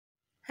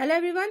Hello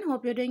everyone,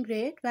 hope you're doing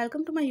great.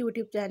 Welcome to my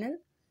YouTube channel.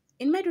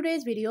 In my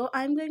today's video,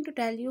 I'm going to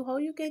tell you how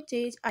you can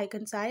change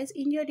icon size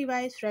in your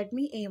device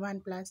Redmi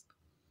A1 Plus.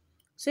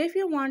 So if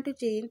you want to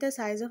change the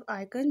size of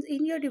icons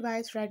in your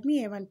device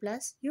Redmi A1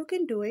 Plus, you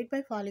can do it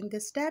by following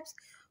the steps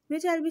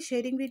which I'll be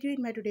sharing with you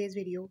in my today's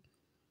video.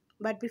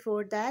 But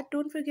before that,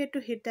 don't forget to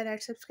hit the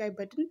red subscribe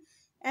button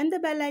and the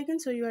bell icon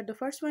so you are the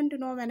first one to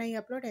know when I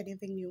upload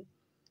anything new.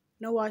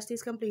 Now watch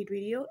this complete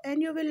video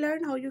and you will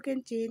learn how you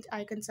can change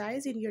icon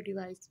size in your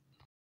device.